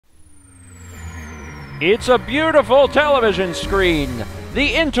It's a beautiful television screen.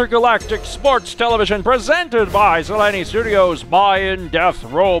 The intergalactic sports television presented by Selene Studios' Mayan Death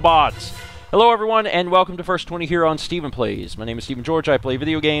Robots. Hello everyone, and welcome to First 20 here on Steven Plays. My name is Steven George. I play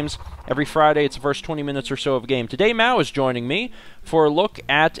video games. Every Friday, it's the first 20 minutes or so of a game. Today, Mao is joining me for a look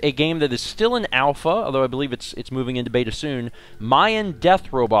at a game that is still in alpha, although I believe it's moving into beta soon, Mayan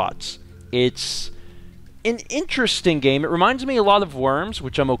Death Robots. It's an interesting game. It reminds me a lot of Worms,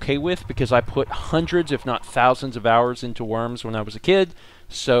 which I'm okay with because I put hundreds, if not thousands, of hours into Worms when I was a kid.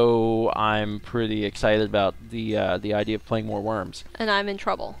 So I'm pretty excited about the idea of playing more Worms. And I'm in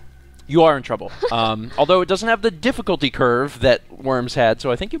trouble. You are in trouble. Although it doesn't have the difficulty curve that Worms had,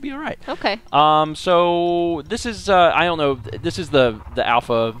 so I think you'll be all right. Okay. So this is I don't know. This is the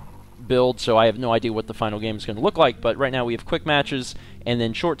alpha build, so I have no idea what the final game is going to look like, but right now we have quick matches, and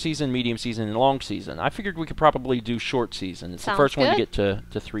then short season, medium season, and long season. I figured we could probably do short season. It's the first one to get to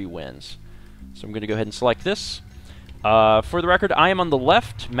 3 wins. So I'm going to go ahead and select this. For the record, I am on the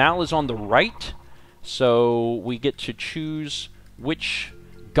left, Mal is on the right, so we get to choose which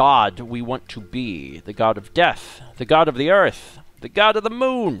god we want to be. The god of death, the god of the earth, the god of the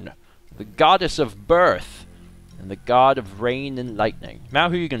moon, the goddess of birth, and the god of rain and lightning. Mal,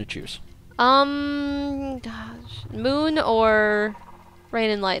 who are you going to choose? Gosh, moon or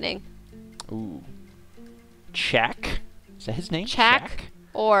rain and lightning? Ooh. Chak? Is that his name? Chak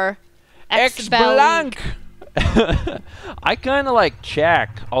or X-Blanc? I kind of like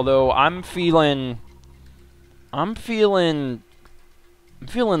Chak, although I'm feeling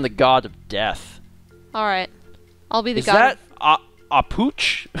the god of death. All right. I'll be the god. Is that a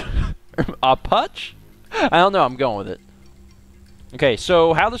pooch? A putch? I don't know. I'm going with it. Okay,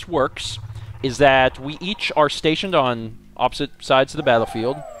 so how this works is that we each are stationed on opposite sides of the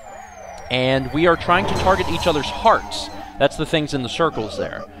battlefield, and we are trying to target each other's hearts. That's the things in the circles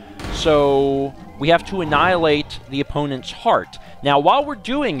there. So we have to annihilate the opponent's heart. Now, while we're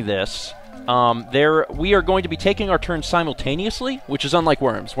doing this, we are going to be taking our turns simultaneously, which is unlike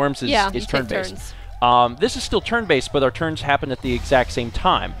Worms. Worms is turn-based. This is still turn-based, but our turns happen at the exact same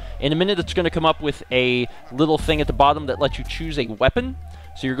time. In a minute, it's going to come up with a little thing at the bottom that lets you choose a weapon.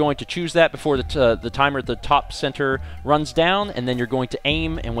 So you're going to choose that before the timer at the top center runs down, and then you're going to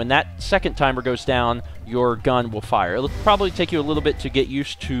aim, and when that second timer goes down, your gun will fire. It'll probably take you a little bit to get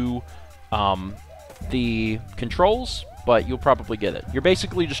used to the controls, but you'll probably get it. You're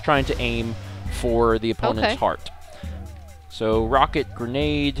basically just trying to aim for the opponent's heart. So rocket,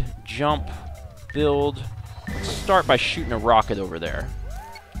 grenade, jump, build. Let's start by shooting a rocket over there.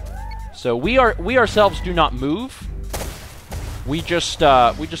 So we ourselves do not move. We just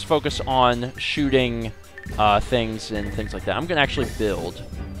focus on shooting things and things like that. I'm gonna actually build,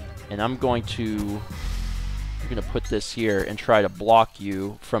 and I'm gonna put this here and try to block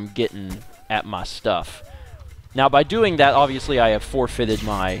you from getting at my stuff. Now, by doing that, obviously, I have forfeited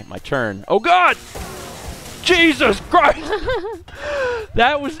my turn. Oh, God! Jesus Christ!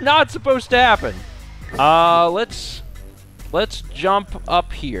 That was not supposed to happen. Let's jump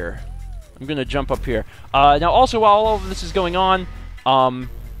up here. I'm going to jump up here. Now, also, while all of this is going on,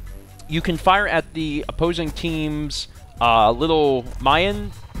 you can fire at the opposing team's little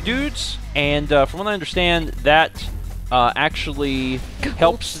Mayan dudes, and from what I understand, that actually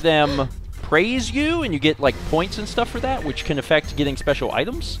helps them praise you, and you get like points and stuff for that, which can affect getting special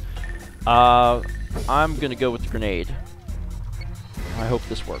items. I'm gonna go with the grenade. I hope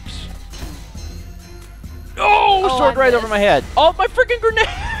this works. Oh, sword right over my head. Oh, my freaking grenade!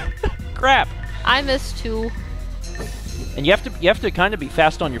 Crap. I missed too. And you have to kind of be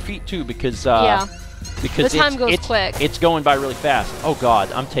fast on your feet too, because because the time goes quick. It's going by really fast. Oh God,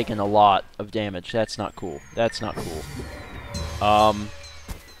 I'm taking a lot of damage. That's not cool. That's not cool.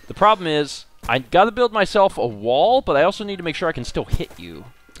 The problem is, I gotta build myself a wall, but I also need to make sure I can still hit you.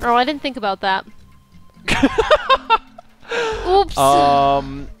 Oh, I didn't think about that. Oops.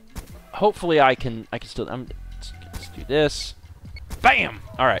 Hopefully I can still. Let's do this. Bam.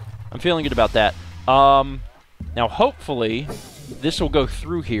 All right. I'm feeling good about that. Now hopefully this will go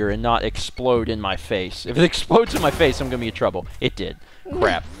through here and not explode in my face. If it explodes in my face, I'm gonna be in trouble. It did.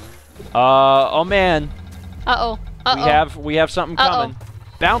 Crap. Oh man. We have something coming.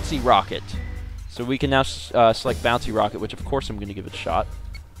 Bouncy rocket. So we can now select bouncy rocket, which of course I'm going to give it a shot.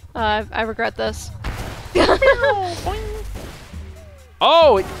 I regret this.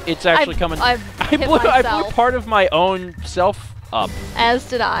 Oh, it's actually coming. I blew part of my own self up. As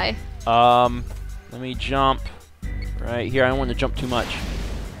did I. Let me jump right here. I don't want to jump too much.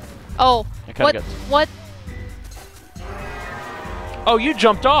 Oh, what? Oh, you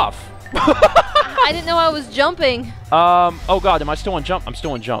jumped off. I didn't know I was jumping. Oh God, am I still on jump? I'm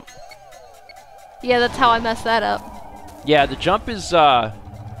still on jump. Yeah, that's how I messed that up. Yeah, the jump is,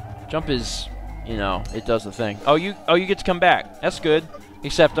 you know, it does the thing. Oh, you get to come back. That's good.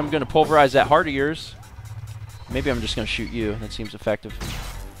 Except I'm going to pulverize that heart of yours. Maybe I'm just going to shoot you. That seems effective.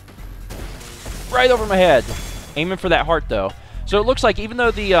 Right over my head. Aiming for that heart, though. So it looks like even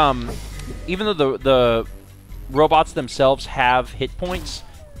though the robots themselves have hit points,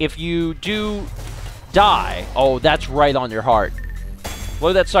 if you do die, oh, that's right on your heart.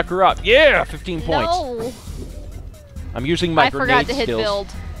 Blow that sucker up. Yeah, 15 points. No. I'm using my grenade I forgot to hit skills. build.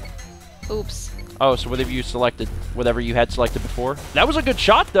 Oops. Oh, so whatever you selected, whatever you had selected before. That was a good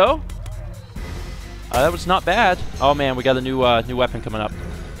shot, though. That was not bad. Oh man, we got a new weapon coming up.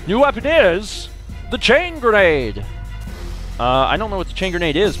 New weapon is the chain grenade. I don't know what the chain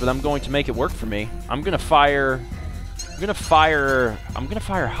grenade is, but I'm going to make it work for me. I'm gonna fire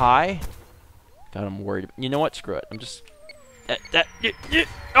high. God, I'm worried. You know what? Screw it. I'm just.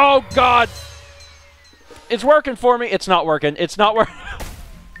 Oh God! It's working for me. It's not working. It's not working.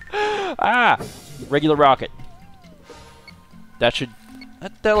 Ah, regular rocket. That should.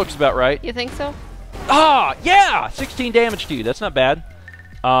 That looks about right. You think so? Ah, yeah! 16 damage to you. That's not bad.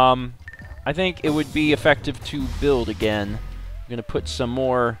 I think it would be effective to build again. I'm going to put some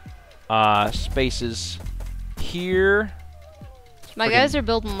more spaces here. My guys are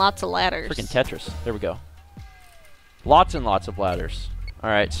building lots of ladders. Freaking Tetris. There we go. Lots and lots of ladders.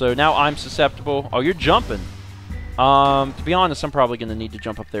 Alright, so now I'm susceptible. Oh, you're jumping. To be honest, I'm probably going to need to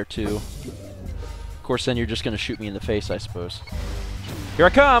jump up there too. Of course, then you're just going to shoot me in the face, I suppose. Here I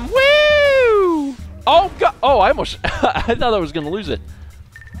come! Woo! Oh, God! Oh, I almost... I thought I was going to lose it.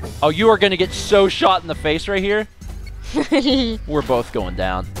 Oh, you are going to get so shot in the face right here? We're both going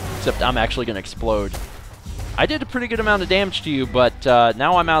down. Except I'm actually going to explode. I did a pretty good amount of damage to you, but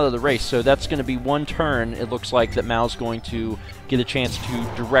now I'm out of the race, so that's going to be one turn. It looks like that Mao's going to get a chance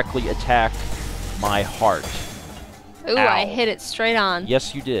to directly attack my heart. Ooh, Ow. I hit it straight on.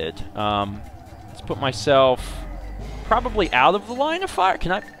 Yes, you did. Let's put myself probably out of the line of fire.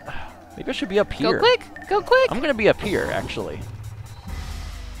 Can I... Maybe I should be up here. Go quick! Go quick! I'm going to be up here, actually.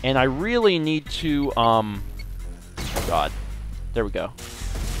 And I really need to... Oh, God. There we go.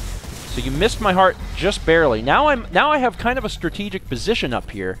 So you missed my heart just barely. Now I have kind of a strategic position up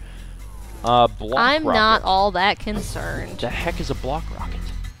here. Block I'm rocket. not all that concerned. The heck is a block rocket?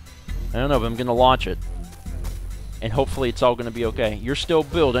 I don't know, but I'm going to launch it. And hopefully it's all going to be okay. You're still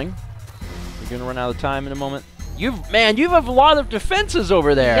building. You're going to run out of time in a moment. You have a lot of defenses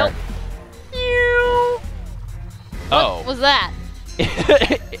over there. Yep. Oh. What was that?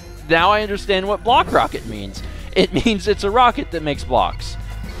 Now I understand what block rocket means. It means it's a rocket that makes blocks.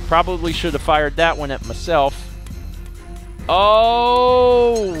 Probably should have fired that one at myself.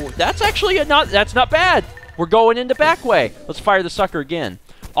 Oh, that's actually that's not bad. We're going into back way. Let's fire the sucker again.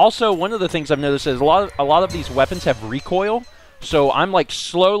 Also, one of the things I've noticed is a lot of these weapons have recoil. So I'm like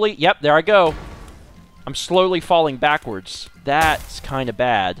slowly, yep, there I go. I'm slowly falling backwards. That's kind of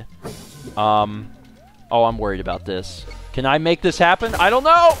bad. Oh, I'm worried about this. Can I make this happen? I don't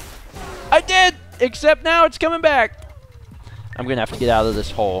know. I did, except now it's coming back. I'm going to have to get out of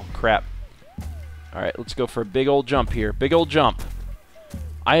this hole. Crap. All right, let's go for a big old jump here. Big old jump.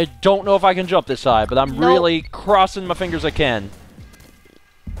 I don't know if I can jump this high, but I'm really crossing my fingers I can.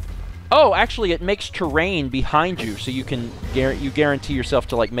 Oh, actually, it makes terrain behind you, so you can guarantee yourself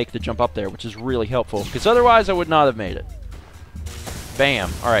to like make the jump up there, which is really helpful. Because otherwise, I would not have made it.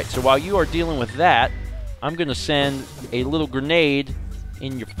 Bam. All right, so while you are dealing with that, I'm going to send a little grenade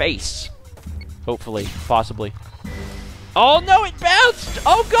in your face. Hopefully. Possibly. Oh, no, it bounced!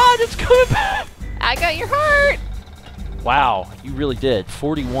 Oh, God, it's coming back! I got your heart! Wow, you really did.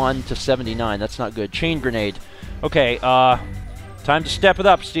 41 to 79. That's not good. Chain grenade. Okay, time to step it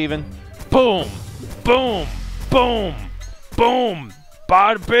up, Steven. Boom! Boom! Boom! Boom!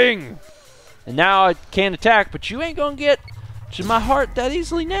 Bada bing! And now I can't attack, but you ain't gonna get to my heart that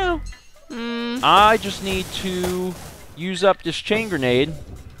easily now. I just need to use up this chain grenade.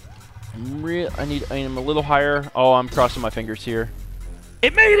 I'm a little higher. Oh, I'm crossing my fingers here.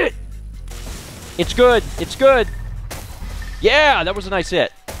 It made it! It's good. It's good. Yeah, that was a nice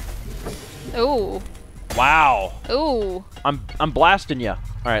hit. Ooh. Wow. Ooh. I'm blasting you.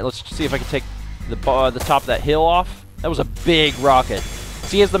 All right, let's see if I can take the top of that hill off. That was a big rocket.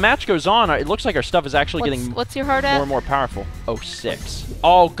 See, as the match goes on, it looks like our stuff is actually getting what's your heart at? more and more powerful. Oh, 6.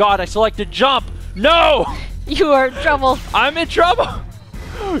 Oh, God, I selected jump. No! You are in trouble. I'm in trouble.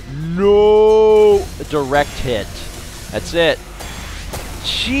 No! A direct hit. That's it.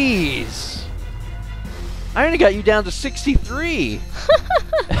 Jeez. I only got you down to 63.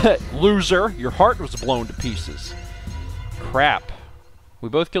 Loser, your heart was blown to pieces. Crap. We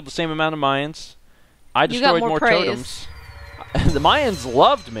both killed the same amount of Mayans. I You got destroyed more praise. totems. The Mayans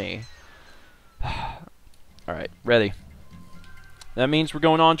loved me. Alright, ready. That means we're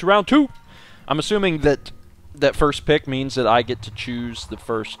going on to round 2. I'm assuming that that first pick means that I get to choose the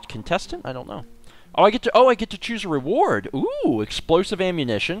first contestant? I don't know. I get to choose a reward. Ooh, explosive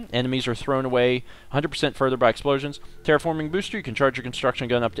ammunition. Enemies are thrown away 100% further by explosions. Terraforming booster. You can charge your construction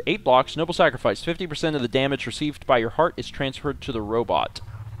gun up to 8 blocks. Noble sacrifice. 50% of the damage received by your heart is transferred to the robot.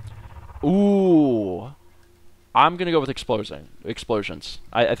 Ooh. I'm gonna go with explosions.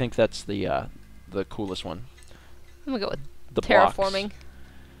 I think that's the coolest one. I'm gonna go with The terraforming.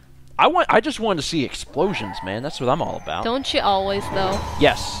 Blocks. I just wanted to see explosions, man. That's what I'm all about. Don't you always, though?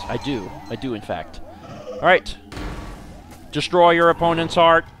 Yes, I do. I do, in fact. All right. Destroy your opponent's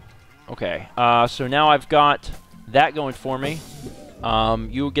heart. Okay. So now I've got that going for me.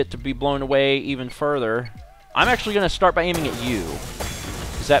 You get to be blown away even further. I'm actually going to start by aiming at you,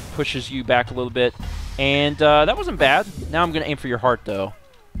 because that pushes you back a little bit. And that wasn't bad. Now I'm going to aim for your heart, though.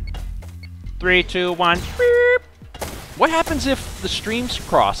 3, 2, 1. Beep. What happens if the streams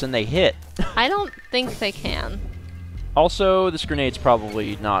cross and they hit? I don't think they can. Also, this grenade's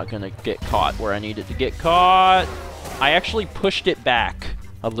probably not going to get caught where I need it to get caught. I actually pushed it back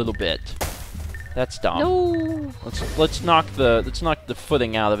a little bit. That's dumb. No. Let's knock the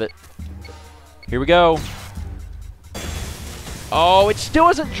footing out of it. Here we go. Oh, it still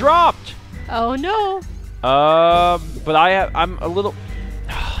hasn't dropped. Oh no. But I'm a little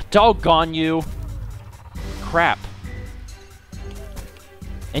doggone you. Crap.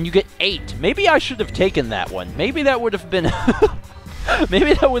 And you get 8. Maybe I should have taken that one. Maybe that would have been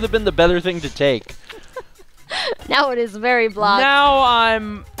maybe that would have been the better thing to take. Now it is very blocked. Now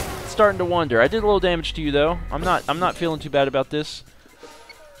I'm starting to wonder. I did a little damage to you though. I'm not feeling too bad about this.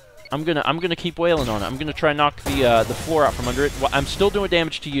 I'm gonna keep wailing on it. I'm gonna try and knock the floor out from under it. Well, I'm still doing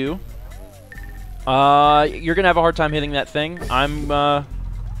damage to you. You're gonna have a hard time hitting that thing. I'm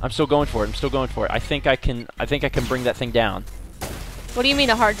still going for it. I'm still going for it. I think I can bring that thing down. What do you mean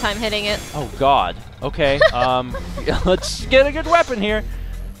a hard time hitting it? Oh God. Okay. Let's get a good weapon here.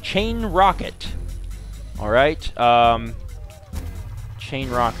 Chain rocket. All right. Chain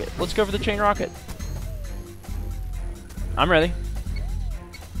rocket. Let's go for the chain rocket. I'm ready.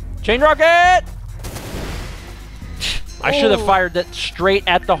 Chain rocket. I should have fired that straight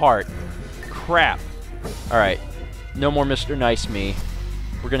at the heart. Crap. All right. No more Mr. Nice Me.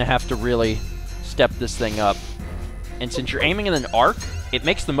 We're gonna have to really step this thing up. And since you're aiming in an arc, it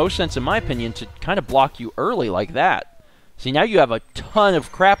makes the most sense, in my opinion, to kind of block you early like that. See, now you have a ton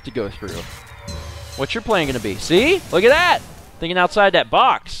of crap to go through. What's your plan going to be? See? Look at that! Thinking outside that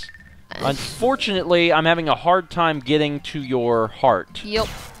box. Unfortunately, I'm having a hard time getting to your heart. Yep.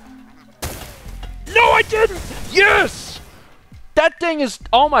 No, I didn't! Yes! That thing is...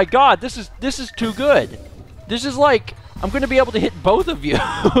 Oh my God, this is too good. This is like... I'm going to be able to hit both of you.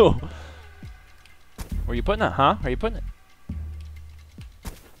 Where are you putting it, huh? Are you putting it?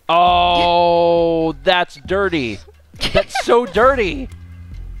 Oh, that's dirty. That's so dirty.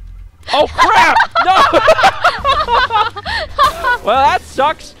 Oh, crap! No! Well, that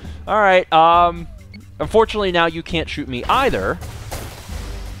sucks. All right. Unfortunately, now you can't shoot me either.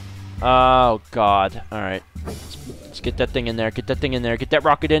 Oh, God. All right. Let's get that thing in there. Get that thing in there. Get that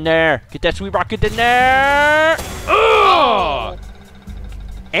rocket in there. Get that sweet rocket in there. Ugh!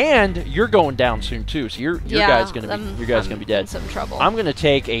 And you're going down soon too, so your guy's gonna be dead. In some trouble. I'm gonna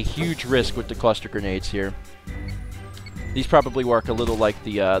take a huge risk with the cluster grenades here. These probably work a little like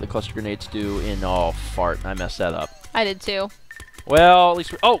the cluster grenades do in fart. I messed that up. I did too. Well, at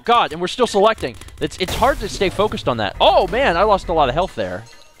least oh God, and we're still selecting. It's hard to stay focused on that. Oh man, I lost a lot of health there.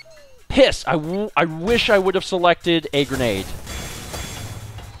 Piss! I wish I would have selected a grenade.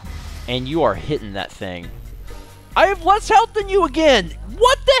 And you are hitting that thing. I have less health than you again!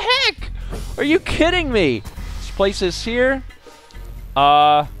 What the heck? Are you kidding me? Let's place this here.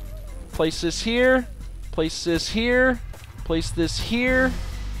 Place this here. Place this here. Place this here.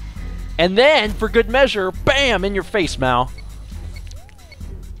 And then, for good measure, bam! In your face, Mal.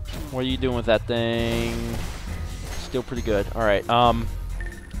 What are you doing with that thing? Still pretty good. Alright,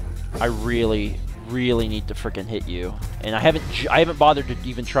 I really need to frickin' hit you. And I haven't bothered to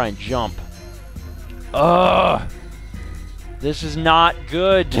even try and jump. Ugh! This is not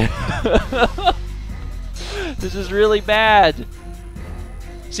good. This is really bad.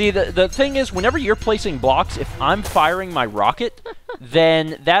 See, the thing is, whenever you're placing blocks, if I'm firing my rocket,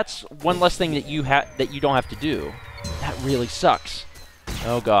 then that's one less thing that you don't have to do. That really sucks.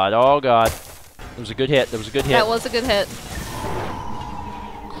 Oh God, oh God. It was a good hit. That was a good hit. That was a good hit.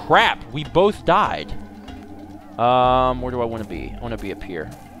 Crap, we both died. Where do I want to be? I want to be up here.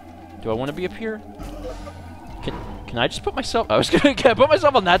 Do I want to be up here? Can I just put myself... I was going to put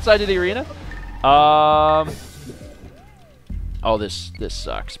myself on that side of the arena? Oh, this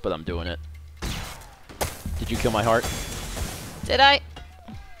sucks, but I'm doing it. Did you kill my heart? Did I?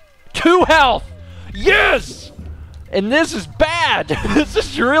 2 health! Yes! And this is bad! This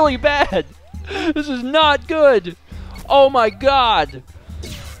is really bad! This is not good! Oh my god!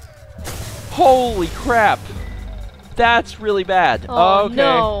 Holy crap! That's really bad. Oh okay.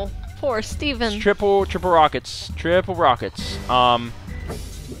 no! Poor Steven. It's triple rockets. Triple rockets. I'm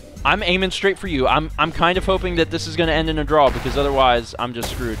aiming straight for you. I'm kind of hoping that this is going to end in a draw, because otherwise I'm just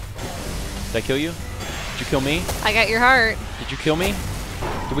screwed. Did I kill you? Did you kill me? I got your heart. Did you kill me?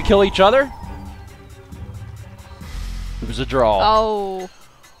 Did we kill each other? It was a draw. Oh.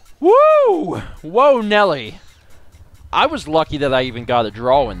 Woo! Whoa, Nelly. I was lucky that I even got a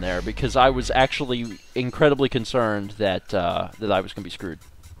draw in there, because I was actually incredibly concerned that that I was going to be screwed.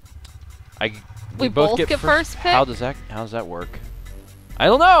 We both get first pick? How does that work? I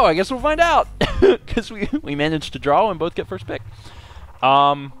don't know. I guess we'll find out, because we managed to draw and both get first pick.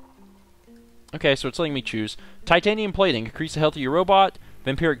 Okay, so it's letting me choose. Titanium plating. Increase the health of your robot.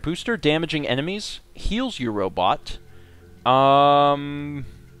 Vampiric booster. Damaging enemies. Heals your robot. The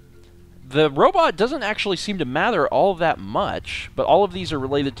robot doesn't actually seem to matter all that much, but all of these are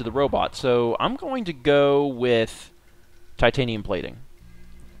related to the robot, so I'm going to go with titanium plating.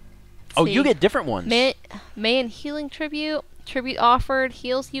 Oh, you get different ones. Mayan healing tribute. Tribute offered.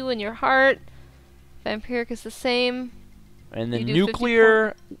 Heals you and your heart. Vampiric is the same. And then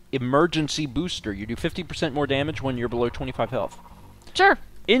nuclear emergency booster. You do 50% more damage when you're below 25 health. Sure.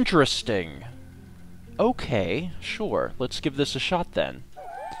 Interesting. Okay, sure. Let's give this a shot then.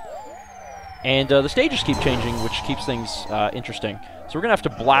 And the stages keep changing, which keeps things interesting. So we're gonna have to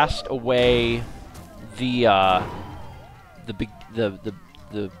blast away the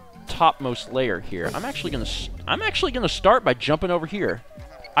topmost layer here. I'm actually gonna start by jumping over here.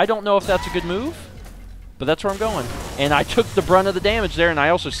 I don't know if that's a good move, but that's where I'm going. And I took the brunt of the damage there, and I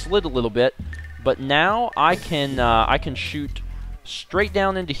also slid a little bit. But now I can shoot straight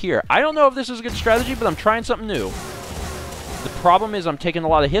down into here. I don't know if this is a good strategy, but I'm trying something new. The problem is I'm taking a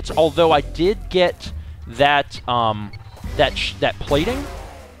lot of hits, although I did get that that plating.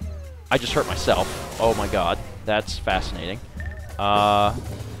 I just hurt myself. Oh my god, that's fascinating.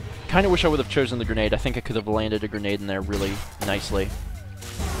 Kind of wish I would have chosen the grenade. I think I could have landed a grenade in there really nicely.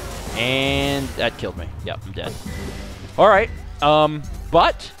 And that killed me. Yep, I'm dead. Alright,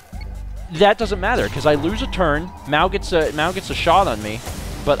 but that doesn't matter, because I lose a turn, Mao gets a shot on me,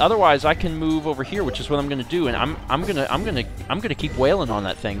 but otherwise I can move over here, which is what I'm gonna do, and I'm gonna keep wailing on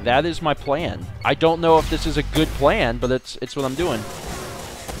that thing. That is my plan. I don't know if this is a good plan, but it's what I'm doing.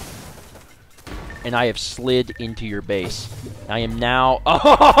 And I have slid into your base. I am now...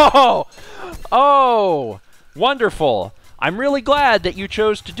 Oh! Oh! Wonderful. I'm really glad that you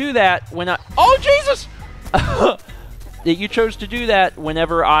chose to do that when I... Oh, Jesus! That you chose to do that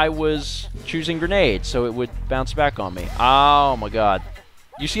whenever I was choosing grenades, so it would bounce back on me. Oh, my God.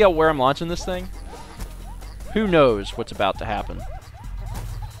 You see where I'm launching this thing? Who knows what's about to happen?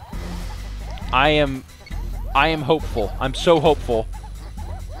 I am hopeful. I'm so hopeful.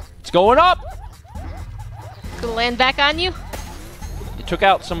 It's going up! Gonna land back on you? It took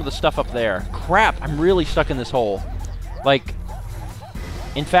out some of the stuff up there. Crap, I'm really stuck in this hole. Like,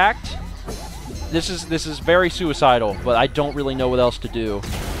 in fact, this is very suicidal, but I don't really know what else to do.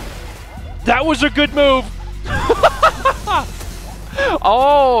 That was a good move!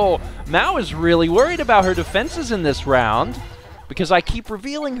 Oh, Mao is really worried about her defenses in this round because I keep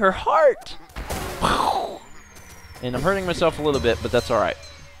revealing her heart. And I'm hurting myself a little bit, but that's alright.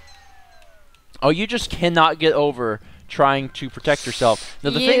 Oh, you just cannot get over trying to protect yourself.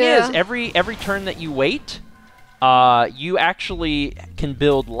 Now, the thing is, every turn that you wait, you actually can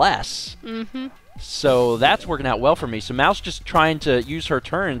build less. Mm-hmm. So that's working out well for me. So Mao's just trying to use her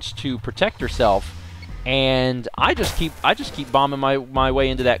turns to protect herself, and I just keep bombing my way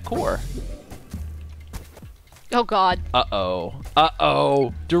into that core. Oh God. Uh-oh.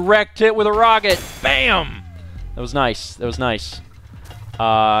 Uh-oh. Direct hit with a rocket. Bam! That was nice. That was nice.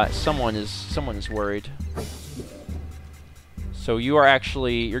 Someone is worried. So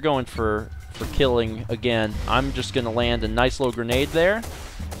you're going for killing again. I'm just gonna land a nice little grenade there.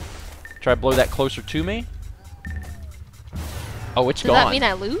 Try to blow that closer to me. Oh, it's gone. Does that mean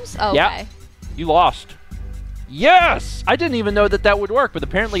I lose? Oh, yeah. Okay. You lost. Yes! I didn't even know that would work, but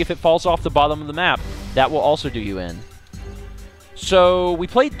apparently if it falls off the bottom of the map, that will also do you in. So we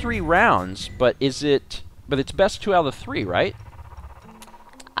played 3 rounds, but it's best 2 out of 3, right?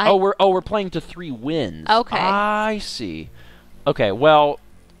 We're playing to 3 wins. Okay. I see. Okay, well,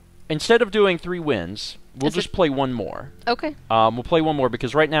 instead of doing 3 wins, we'll Is just it- play one more. Okay. We'll play one more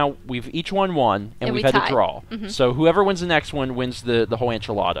because right now we've each won one and And we've we had tie. a draw. Mhm. So whoever wins the next one wins the whole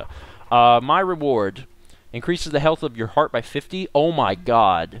enchilada. My reward increases the health of your heart by 50. Oh my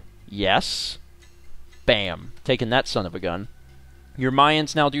god. Yes. Bam. Taking that son of a gun. Your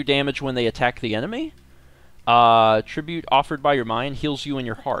Mayans now do damage when they attack the enemy. Tribute offered by your Mayan heals you and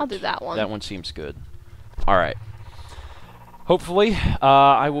your heart. I'll do that one. That one seems good. Alright. Hopefully,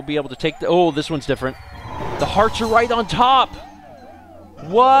 I will be able to take the... Oh, this one's different. The hearts are right on top!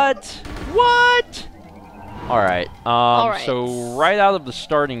 What? What? Alright. Alright. So, right out of the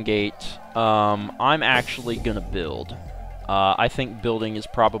starting gate, I'm actually going to build. I think building is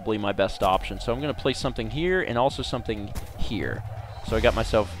probably my best option. So I'm going to place something here and also something here. So I got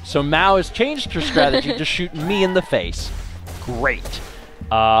myself... So Mao has changed her strategy to shoot me in the face. Great.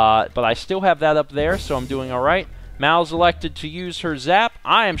 But I still have that up there, so I'm doing alright. Mao's elected to use her zap.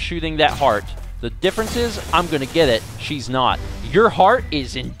 I am shooting that heart. The difference is, I'm going to get it. She's not. Your heart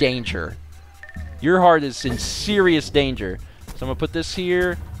is in danger. Your heart is in serious danger. So I'm going to put this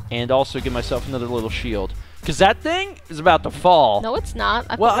here and also give myself another little shield. Because that thing is about to fall. No, it's not.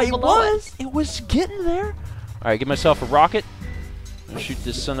 I Well, put it below was. It was getting there. Alright, give myself a rocket. I'm going to shoot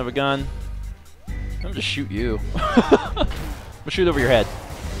this son of a gun. I'm going to just shoot you. I'm going to shoot over your head.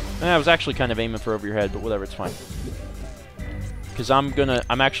 I was actually kind of aiming for over your head, but whatever, it's fine. Because I got a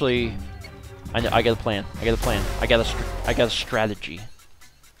plan. I got a plan. I got a strategy.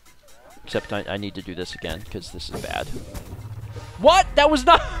 Except I need to do this again, because this is bad. What? That was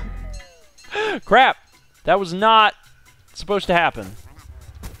not... Crap. That was not supposed to happen.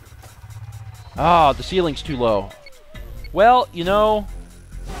 Ah, the ceiling's too low. Well, you know...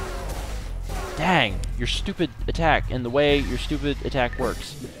 Dang, your stupid attack and the way your stupid attack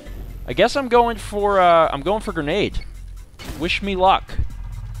works. I guess I'm going for grenade. Wish me luck.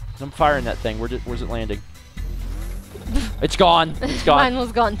 I'm firing that thing. Where's it landing? It's gone. It's gone. Mine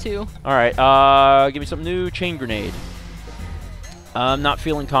was gone too. All right. Give me something new. Chain grenade. I'm not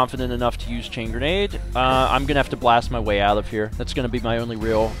feeling confident enough to use chain grenade. I'm gonna have to blast my way out of here. That's gonna be my only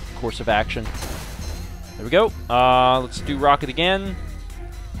real course of action. There we go. Let's do rocket again.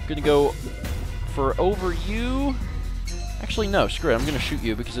 I'm gonna go for over you. Actually, no. Screw it. I'm gonna shoot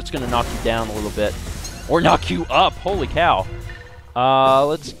you because it's gonna knock you down a little bit, or knock you up. Holy cow!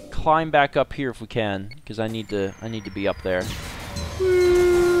 Let's climb back up here if we can, because I need to be up there.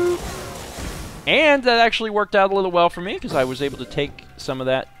 Woo. And that actually worked out a little well for me because I was able to take some of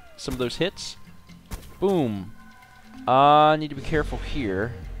those hits. Boom. I need to be careful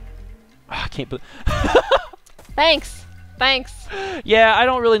here. I can't put. Thanks. Thanks. Yeah, I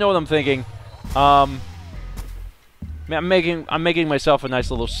don't really know what I'm thinking. I'm making myself a nice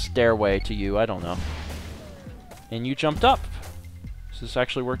little stairway to you. I don't know. And you jumped up. So this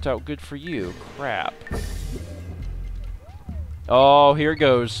actually worked out good for you. Crap. Oh, here it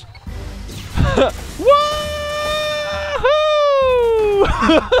goes. Woohoo!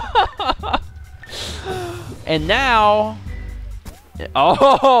 And now...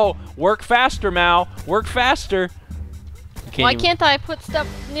 Oh! Work faster, Mao. Work faster. Why can't I put stuff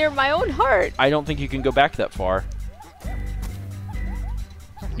near my own heart? I don't think you can go back that far.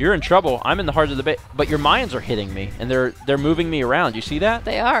 You're in trouble. I'm in the heart of the base. But your Mayans are hitting me, and they're moving me around. You see that?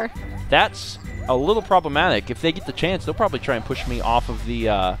 They are. That's a little problematic. If they get the chance, they'll probably try and push me off of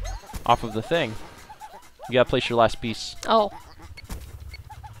the thing. You gotta place your last piece. Oh.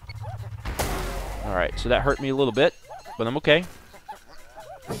 Alright, so that hurt me a little bit, but I'm okay.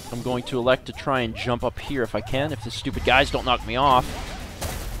 I'm going to elect to try and jump up here if I can, if the stupid guys don't knock me off.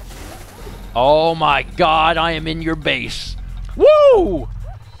 Oh my god, I am in your base. Woo!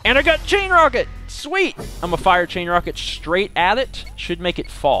 And I got chain rocket! Sweet! I'm gonna fire chain rocket straight at it. Should make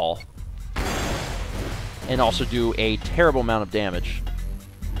it fall. And also do a terrible amount of damage.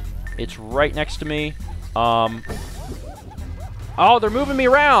 It's right next to me. Oh, they're moving me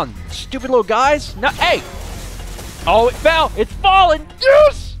around. Stupid little guys. No, hey! Oh, it fell. It's falling.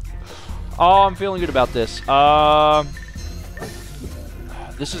 Yes! Oh, I'm feeling good about this.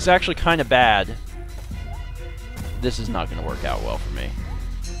 This is actually kind of bad. This is not going to work out well for me.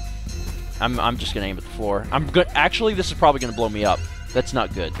 I'm just going to aim at the floor. Actually, this is probably going to blow me up. That's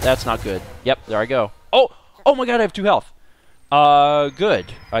not good. That's not good. Yep, there I go. Oh! Oh my god, I have 2 health. Good,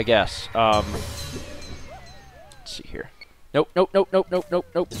 I guess. Let's see here. Nope, nope, nope, nope, nope, nope,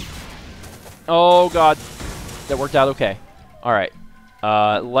 nope. Oh god. That worked out okay. Alright.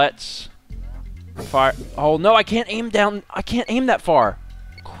 Let's fire. Oh no, I can't aim down. I can't aim that far.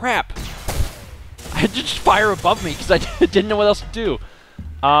 Crap. I had to just fire above me because I didn't know what else to do.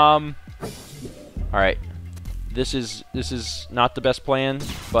 Alright. This is not the best plan,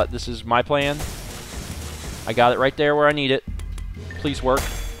 but this is my plan. I got it right there where I need it. Please work.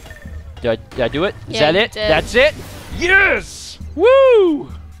 Did I do it? Is Yeah, that you it? did. That's it? Yes!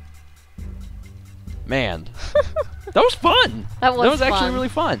 Woo! Man. That was fun. That was actually fun. really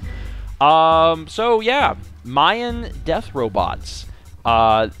fun. So yeah, Mayan death robots.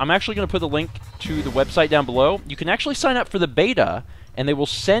 I'm actually going to put the link to the website down below. You can actually sign up for the beta, and they will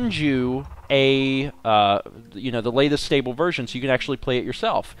send you a the latest stable version, so you can actually play it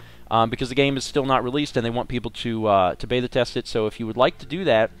yourself. Because the game is still not released, and they want people to beta test it. So if you would like to do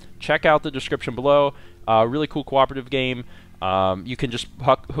that, check out the description below. Really cool cooperative game. You can just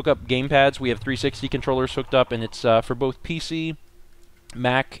hook up gamepads. We have 360 controllers hooked up, and it's for both PC,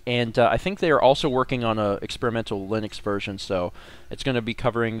 Mac, and I think they are also working on an experimental Linux version. So it's going to be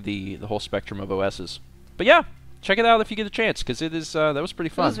covering the whole spectrum of OSs. But yeah, check it out if you get a chance, because it is that was pretty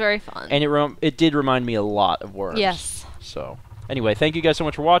fun. It was very fun. And it did remind me a lot of Worms. Yes. So anyway, thank you guys so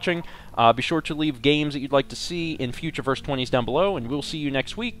much for watching. Be sure to leave games that you'd like to see in future First 20s down below, and we'll see you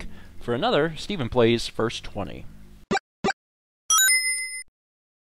next week for another Stephen Plays First 20.